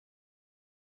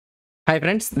Hi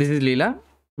friends, this is Leela.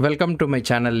 Welcome to my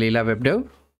channel Leela WebDev.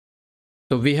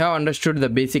 So we have understood the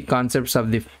basic concepts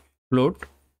of the float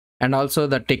and also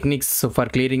the techniques for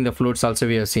clearing the floats also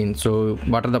we have seen. So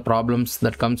what are the problems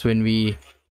that comes when we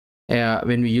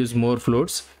use more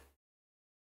floats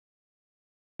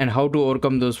and how to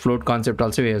overcome those float concept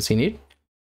also we have seen it.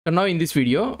 So now in this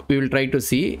video we will try to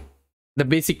see the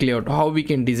basic layout, how we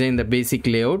can design the basic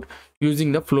layout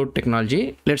using the float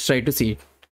technology. Let's try to see it.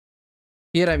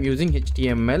 Here I'm using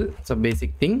HTML, it's a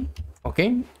basic thing,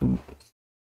 okay,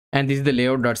 and this is the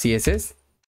layout.css,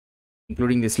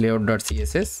 including this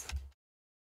layout.css.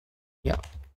 Yeah,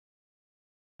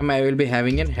 I will be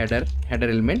having a header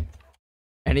element,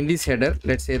 and in this header,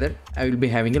 let's say that I will be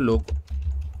having a logo.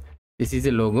 This is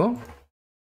a logo,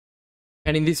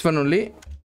 and in this one only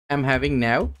I'm having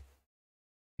nav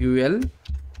ul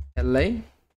li.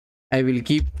 I will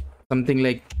keep something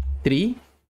like 3,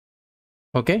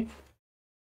 okay.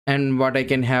 And what I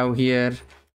can have here,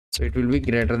 so it will be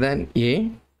greater than a,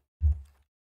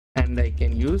 and I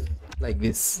can use like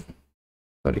this,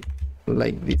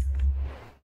 like this.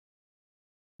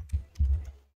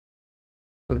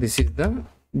 So this is the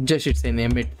it's an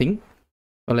embed thing,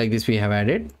 so like this we have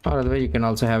added, or otherwise you can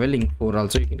also have a link for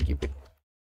also you can keep it.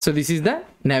 So this is the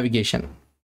navigation,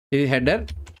 this is header,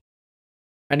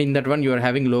 and in that one you are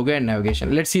having logo and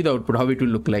navigation. Let's see the output, how it will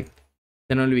look like,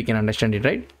 then only we can understand it,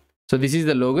 right? So this is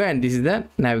the logo and this is the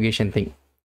navigation thing.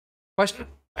 First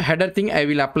header thing, I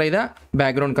will apply the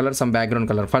background color, some background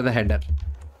color for the header.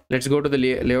 Let's go to the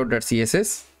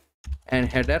layout.css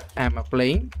and header I am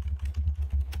applying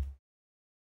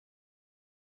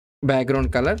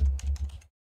background color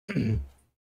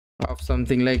of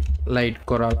something like light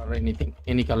coral or anything,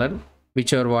 any color,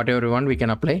 whichever whatever you want we can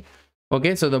apply.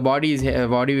 Okay, so the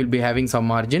body will be having some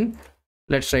margin.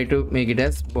 Let's try to make it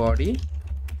as body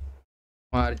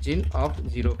margin of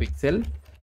 0 pixel,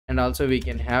 and also we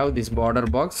can have this border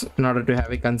box in order to have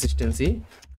a consistency.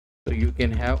 So you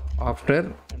can have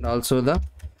after and also the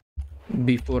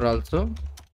before also.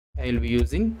 I will be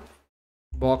using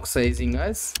box sizing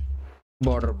as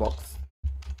border box.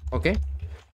 Okay,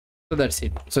 so that's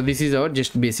it. So this is our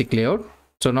just basic layout.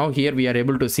 So now here we are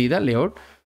able to see the layout.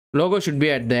 Logo should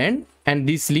be at the end and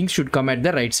this link should come at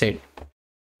the right side.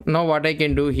 Now what I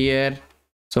can do here,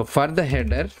 so for the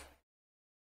header,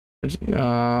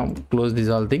 close these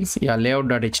all things. Yeah,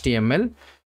 layout.html.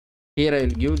 Here I will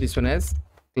give this one as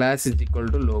class is equal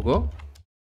to logo,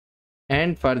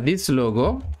 and for this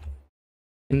logo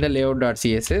in the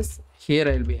layout.css, here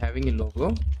I will be having a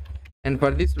logo, and for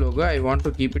this logo I want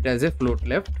to keep it as a float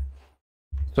left,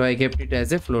 so I kept it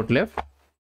as a float left.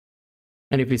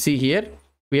 And if you see here,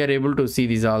 we are able to see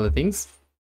these all the things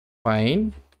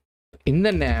fine. In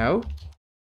the nav,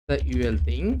 the ul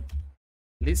thing,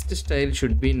 list style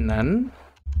should be none.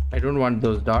 I don't want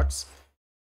those dots,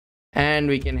 and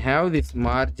we can have this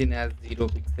margin as 0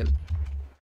 pixel.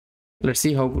 Let's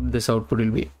see how good this output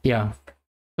will be. Yeah,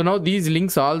 so now these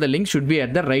links, all the links should be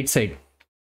at the right side,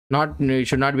 it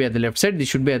should not be at the left side, this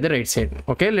should be at the right side.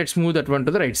 Okay, let's move that one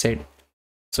to the right side.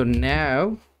 So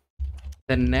now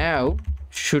the nav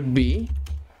should be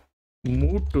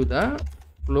moved to the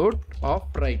float of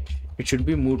right, it should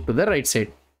be moved to the right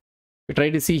side. You try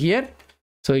to see here,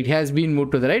 so it has been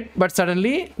moved to the right, but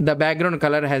suddenly the background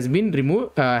color has been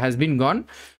removed, has been gone.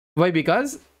 Why?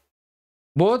 Because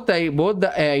both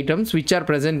the items which are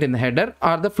present in the header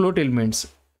are the float elements.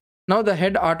 Now the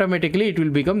head automatically it will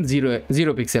become 0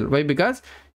 pixel. Why? Because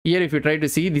here if you try to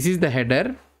see, this is the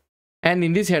header, and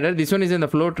in this header this one is in the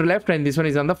float left and this one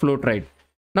is on the float right.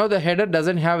 Now the header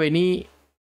doesn't have any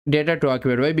data to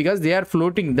occupy. Why? Because they are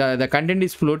floating, the content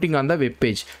is floating on the web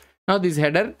page. Now this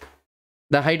header,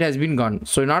 the height has been gone.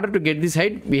 So in order to get this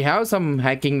height, we have some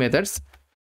hacking methods.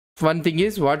 One thing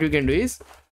is, what you can do is,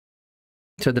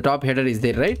 so the top header is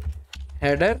there, right?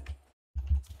 Header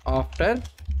after,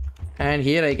 and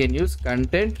here I can use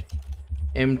content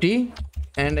empty,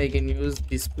 and I can use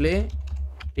display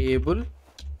table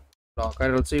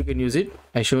blocker also, you can use it.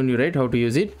 I shown you right how to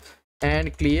use it,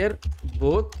 and clear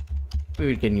both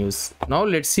we can use. Now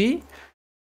let's see,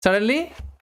 suddenly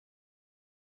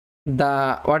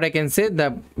what I can say,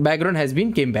 the background has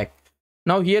been came back.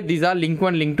 Now here these are link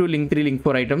 1, link 2, link 3, link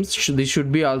 4 items. This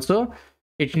should be also,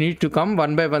 it needs to come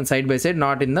one by one, side by side,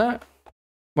 not in the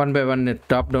one by one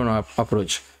top down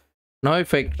approach. Now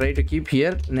if I try to keep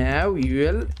here nav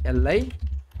ul li,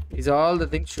 these all the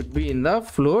things should be in the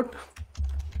float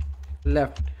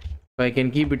left, so I can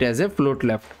keep it as a float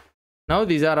left. Now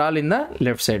these are all in the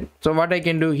left side. So what I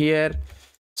can do here,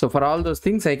 so for all those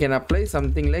things I can apply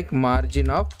something like margin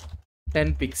of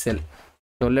 10 pixel.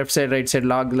 So left side, right side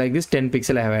log like this, 10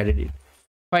 pixel I have added it.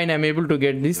 Fine, I'm able to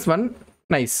get this one.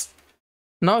 Nice.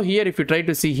 Now here, if you try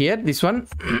to see here, this one,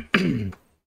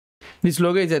 this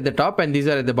logo is at the top and these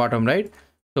are at the bottom, right?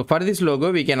 So for this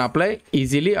logo, we can apply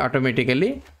easily,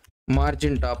 automatically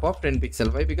margin top of 10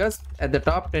 pixel. Why? Because at the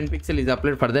top 10 pixel is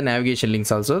applied for the navigation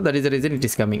links also. That is the reason it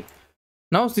is coming.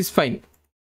 Now this is fine.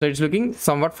 So it's looking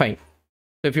somewhat fine.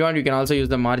 So if you want, you can also use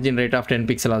the margin rate of 10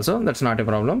 pixel also. That's not a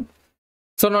problem.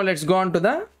 So now let's go on to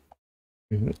the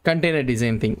container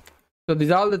design thing. So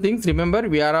these are all the things. Remember,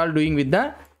 we are all doing with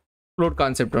the float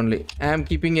concept only. I am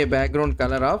keeping a background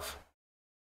color of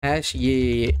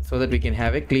 #AAA so that we can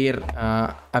have a clear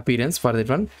appearance for that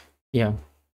one. Yeah.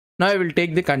 Now I will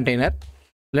take the container.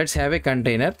 Let's have a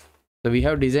container. So we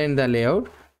have designed the layout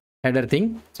header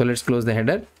thing. So let's close the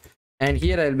header. And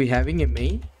here I will be having a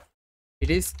main.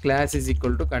 It is class is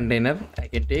equal to container. I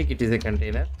can take it is a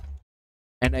container.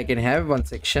 And I can have one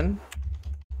section.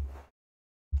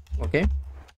 Okay.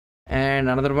 And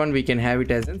another one we can have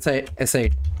it as an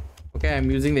aside. Okay.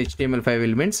 I'm using the HTML5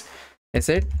 elements.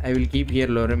 Aside, I will keep here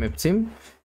lorem ipsum.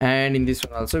 And in this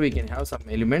one also we can have some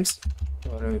elements.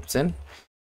 Lorem ipsum.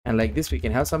 And like this we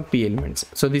can have some p elements.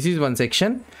 So this is one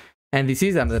section and this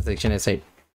is another section aside.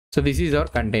 So this is our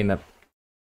container.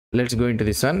 Let's go into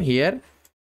this one. Here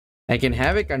I can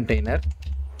have a container.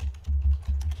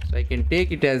 So I can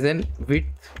take it as an width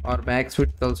or max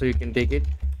width also. You can take it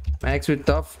max width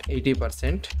of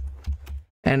 80%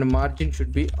 and margin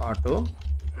should be auto.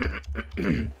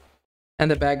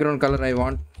 And the background color I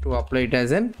want to apply it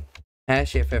as an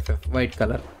 #FFF white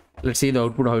color. Let's see the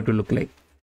output how it will look like.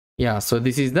 Yeah, so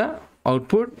this is the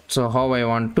output. So how I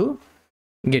want to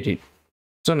get it.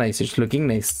 So nice, it's looking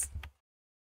nice.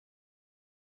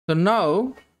 So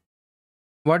now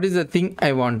what is the thing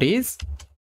I want is,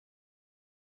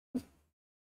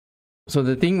 so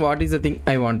the thing, what is the thing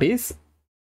I want is,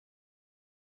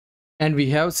 and we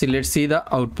have, see, let's see the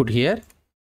output here.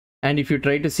 And if you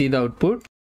try to see the output,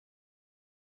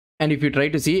 and if you try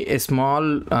to see, a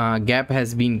small gap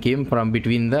has been came from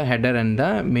between the header and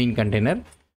the main container.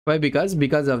 Why?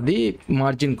 Because of the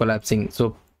margin collapsing.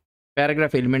 So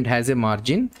paragraph element has a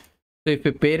margin. So if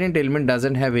a parent element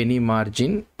doesn't have any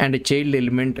margin and a child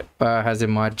element has a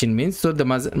margin, means so the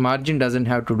margin doesn't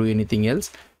have to do anything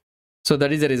else. So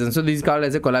that is the reason. So this is called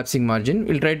as a collapsing margin.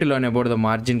 We'll try to learn about the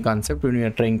margin concept when we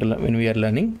are trying to when we are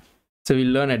learning. So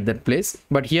we'll learn at that place.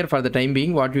 But here for the time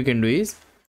being, what you can do is,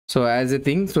 so as a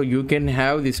thing, so you can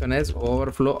have this one as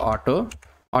overflow auto.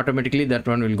 Automatically that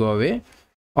one will go away.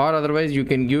 Or otherwise you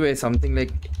can give a something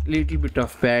like little bit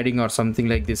of padding or something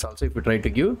like this also. If you try to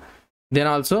give, then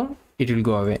also it will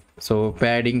go away. So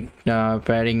padding.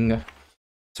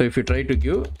 So if you try to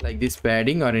give like this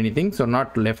padding or anything, so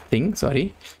not left thing,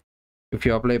 sorry. If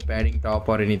you apply padding top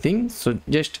or anything, so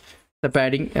just the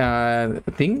padding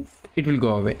thing, it will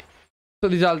go away. So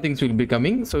these all things will be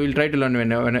coming. So we'll try to learn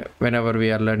whenever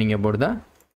we are learning about the,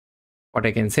 what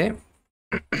I can say,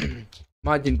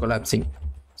 margin collapsing.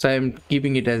 So I am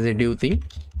keeping it as a div thing.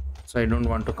 So I don't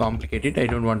want to complicate it. I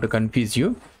don't want to confuse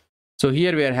you. So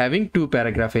here we are having two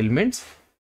paragraph elements.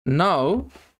 Now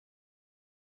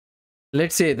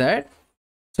let's say that,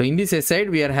 so in this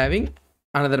aside we are having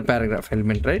another paragraph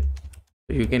element, right?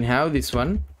 So you can have this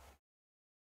one,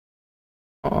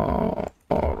 or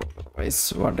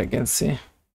otherwise what I can say,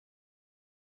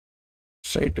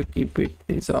 try to keep it,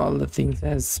 these are all the things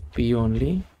as p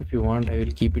only. If you want, I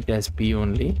will keep it as p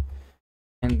only.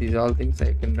 And these all things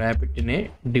I can wrap it in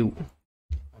a div.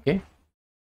 Okay,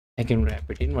 I can wrap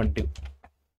it in one div.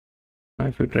 Now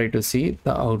if you try to see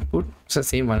the output, it's the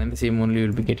same one and the same only you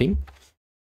will be getting.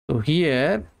 So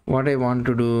here what I want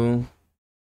to do,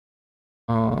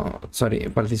 sorry,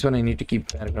 for this one I need to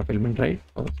keep paragraph element, right?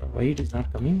 Oh, so why it is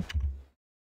not coming?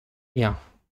 Yeah,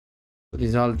 so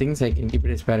these are all things I can keep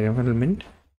it as paragraph element.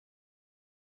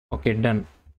 Okay, done.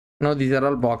 Now these are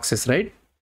all boxes, right?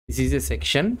 This is a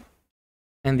section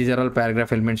and these are all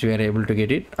paragraph elements. We are able to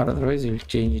get it, or otherwise you will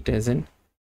change it as an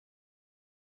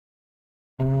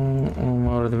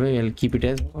or the way I'll keep it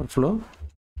as overflow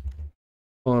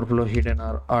hidden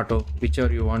or auto,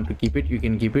 whichever you want to keep it, you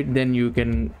can keep it. Then you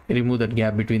can remove that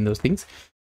gap between those things.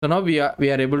 So now we are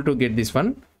able to get this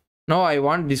one. Now I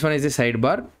want this one as a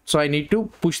sidebar, so I need to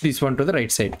push this one to the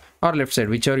right side or left side,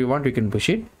 whichever you want, you can push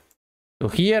it. So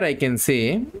here I can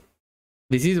say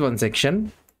this is one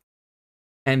section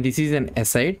and this is an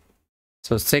aside.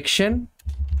 So section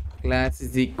class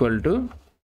is equal to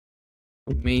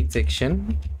main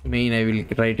section, main, I will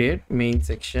write it main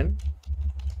section,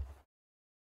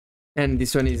 and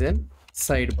this one is an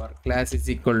sidebar, class is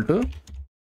equal to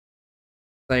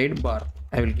sidebar,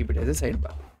 I will keep it as a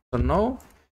sidebar. So now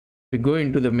we go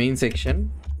into the main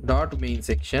section, dot main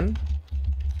section,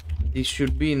 this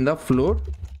should be in the float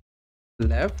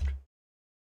left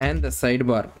and the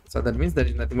sidebar. So that means there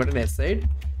is nothing but an S side.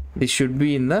 This should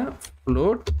be in the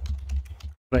float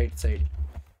right side.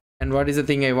 And what is the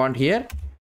thing I want here?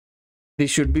 This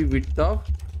should be width of,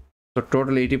 so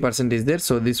total 80% is there,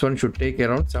 so this one should take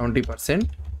around 70%,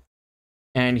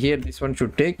 and here this one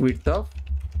should take width of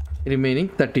remaining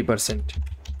 30%.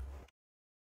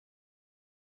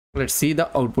 Let's see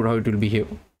the output, how it will behave.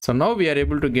 So now we are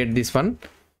able to get this one.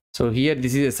 So here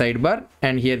this is a sidebar,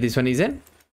 and here this one is a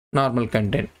normal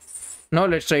content. Now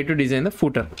let's try to design the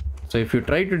footer. So if you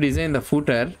try to design the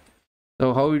footer,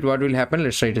 so what will happen,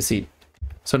 let's try to see.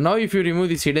 So now if you remove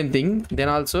this hidden thing, then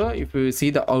also if you see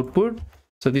the output,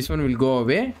 so this one will go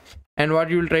away. And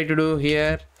what you will try to do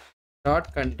here,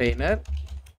 dot container,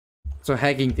 so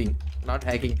hacking thing, not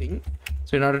hacking thing.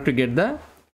 So in order to get the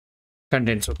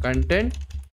content, so content,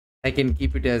 I can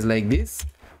keep it as like this,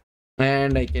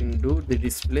 and I can do the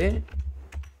display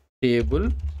table,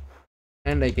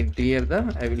 and I will clear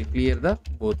the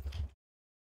both.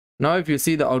 Now if you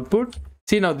see the output,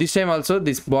 see now this time also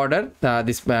this border,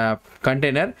 this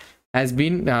container has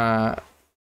been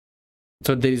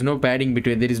so there is no padding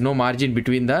between, there is no margin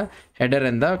between the header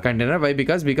and the container. Why?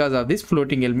 Because of this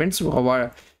floating elements,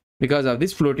 because of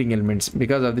these floating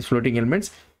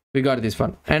elements we got this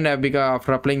one. And because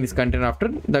after applying this container, after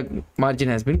the margin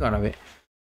has been gone away.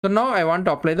 So now I want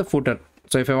to apply the footer.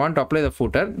 So if I want to apply the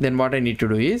footer, then what I need to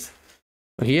do is,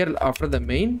 here after the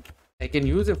main, I can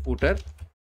use a footer.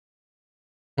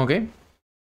 Okay,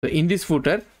 so in this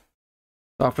footer,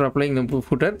 after applying the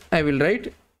footer, I will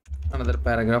write another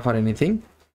paragraph or anything.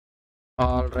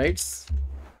 All rights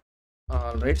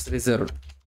reserved.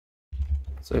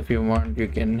 So if you want, you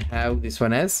can have this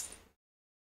one as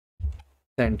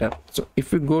center. So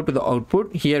if we go to the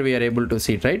output, here we are able to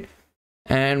see it, right?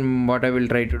 And what I will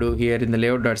try to do here in the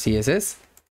layout.css,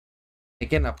 I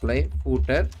can apply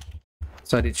footer.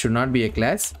 Sorry, it should not be a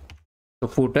class. So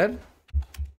footer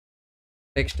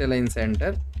text align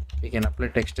center, we can apply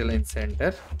text align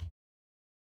center.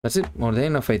 That's it, more than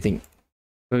enough, I think.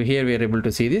 So here we are able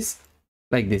to see this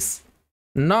like this.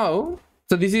 Now,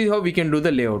 so this is how we can do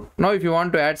the layout. Now if you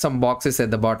want to add some boxes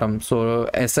at the bottom, so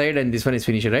aside, and this one is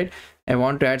finished, right? I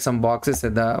want to add some boxes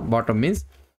at the bottom, means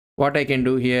what I can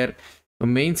do here, the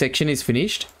main section is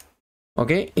finished.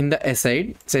 Okay, in the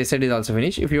aside, so aside is also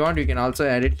finished. If you want, you can also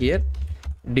add it here.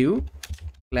 Div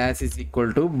class is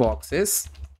equal to boxes,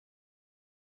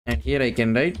 and here I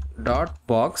can write dot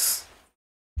box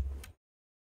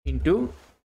into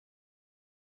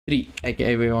 3. I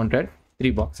want to add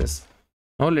 3 boxes.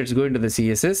 Now let's go into the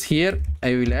CSS. Here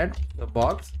I will add the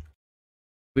box.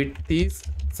 Width is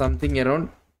something around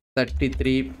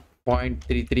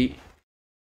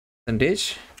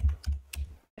 33.33%,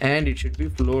 and it should be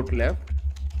float left.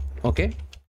 Okay,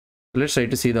 let's try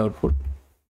to see the output.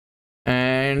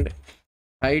 And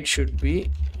height should be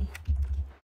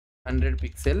 100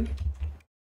 pixel.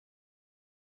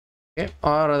 Okay,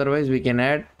 or otherwise we can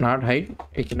add not height,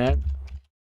 we can add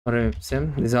or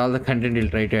epsilon. This is all the content. We'll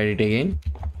try to add it again,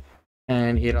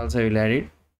 and here also I will add it,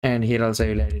 and here also I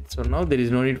will add it. So now there is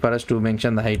no need for us to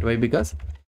mention the height. Why? Because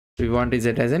we want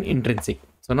it as an intrinsic.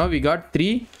 So now we got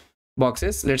 3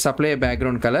 boxes. Let's apply a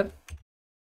background color.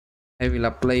 I will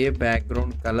apply a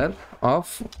background color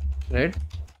of red,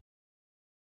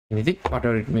 anything,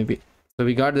 whatever it may be. So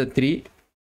we got the 3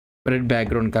 red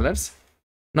background colors.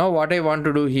 Now what I want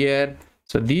to do here,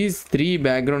 so these 3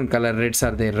 background color reds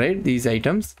are there, right? These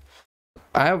items,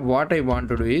 what I want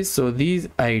to do is, so these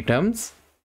items,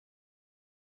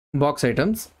 box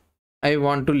items, I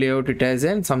want to lay out it as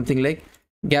in something like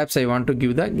gaps. I want to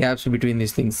give the gaps between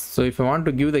these things. So if I want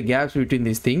to give the gaps between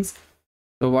these things,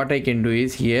 so what I can do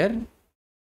is here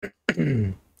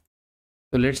so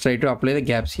let's try to apply the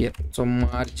gaps here. So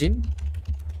margin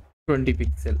 20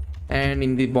 pixel, and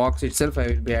in the box itself I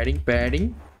will be adding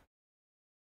padding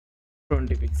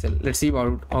 20 pixel. Let's see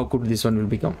how good this one will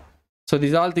become. So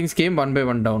these all things came one by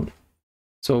one down.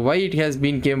 So why it has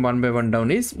been came one by one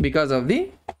down is because of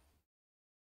the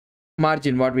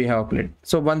margin what we have applied.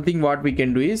 So one thing what we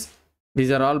can do is,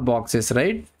 these are all boxes,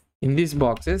 right? In these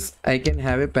boxes I can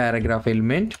have a paragraph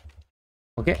element.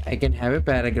 Okay, I can have a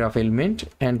paragraph element,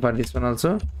 and for this one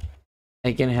also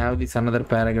I can have this another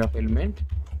paragraph element,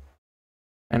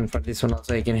 and for this one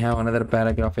also I can have another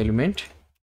paragraph element.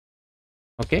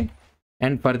 Okay,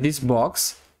 and for this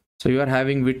box, so you are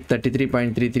having width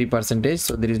 33.33%,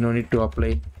 so there is no need to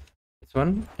apply this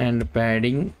one, and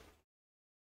padding,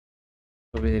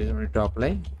 so there is no need to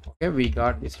apply. Okay, we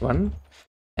got this one,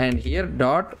 and here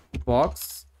dot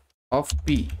box of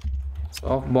p. So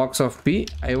of box of p,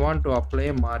 I want to apply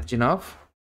a margin of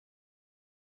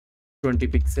 20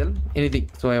 pixel, anything.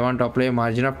 So I want to apply a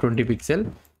margin of 20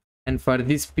 pixel, and for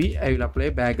this P I will apply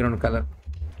background color.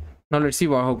 Now let's see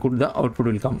how good the output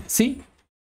will come. See,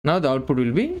 now the output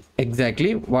will be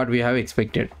exactly what we have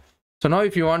expected. So now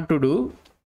if you want to do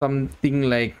something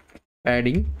like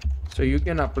padding, so you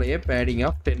can apply a padding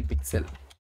of 10 pixel.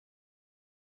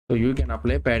 So you can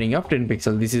apply padding of 10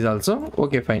 pixel. This is also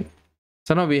okay, fine.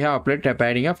 So now we have applied a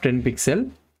padding of 10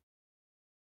 pixel.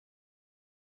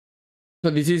 So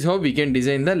this is how we can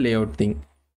design the layout thing.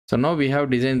 So now we have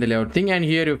designed the layout thing, and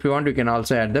here if you want you can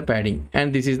also add the padding,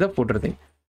 and this is the footer thing.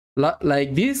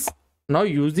 Like this. Now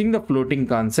using the floating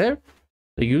concept,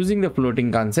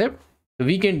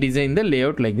 we can design the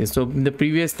layout like this. So in the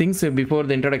previous things, before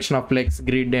the introduction of flex,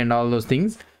 grid and all those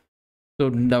things, so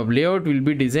the layout will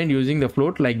be designed using the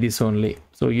float like this only.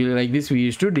 So like this we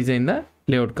used to design the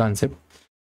layout concept.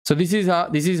 So this is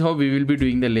how we will be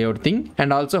doing the layout thing,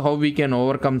 and also how we can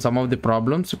overcome some of the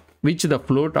problems which the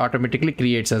float automatically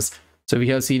creates us. So we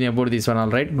have seen about this one, all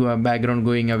right, background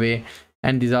going away,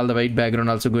 and these all the white background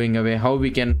also going away, how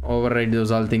we can override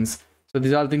those all things. So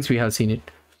these all things we have seen it.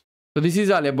 So this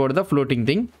is all about the floating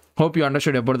thing. Hope you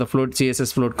understood about the float,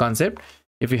 CSS float concept.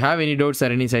 If you have any doubts or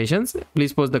any suggestions,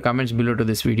 please post the comments below to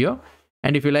this video.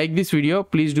 And if you like this video,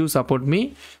 please do support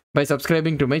me by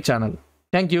subscribing to my channel.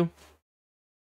 Thank you.